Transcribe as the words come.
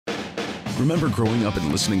Remember growing up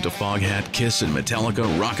and listening to Foghat, Kiss, and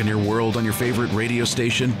Metallica rocking your world on your favorite radio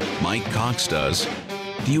station? Mike Cox does.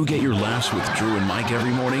 Do you get your laughs with Drew and Mike every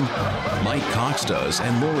morning? Mike Cox does,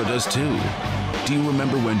 and Laura does too. Do you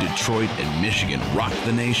remember when Detroit and Michigan rocked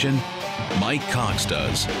the nation? Mike Cox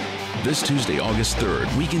does. This Tuesday, August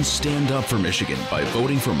 3rd, we can stand up for Michigan by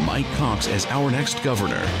voting for Mike Cox as our next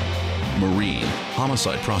governor. Marine,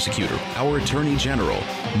 homicide prosecutor, our attorney general,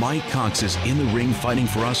 Mike Cox is in the ring fighting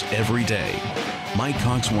for us every day. Mike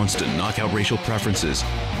Cox wants to knock out racial preferences,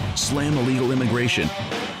 slam illegal immigration,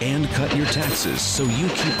 and cut your taxes so you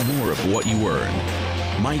keep more of what you earn.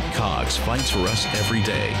 Mike Cox fights for us every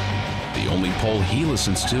day. The only poll he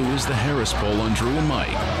listens to is the Harris poll on Drew and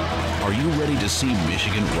Mike. Are you ready to see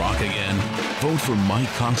Michigan rock again? Vote for Mike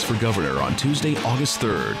Cox for governor on Tuesday, August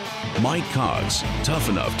 3rd. Mike Cox, tough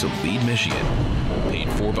enough to lead Michigan. Paid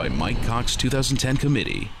for by Mike Cox 2010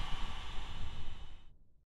 Committee.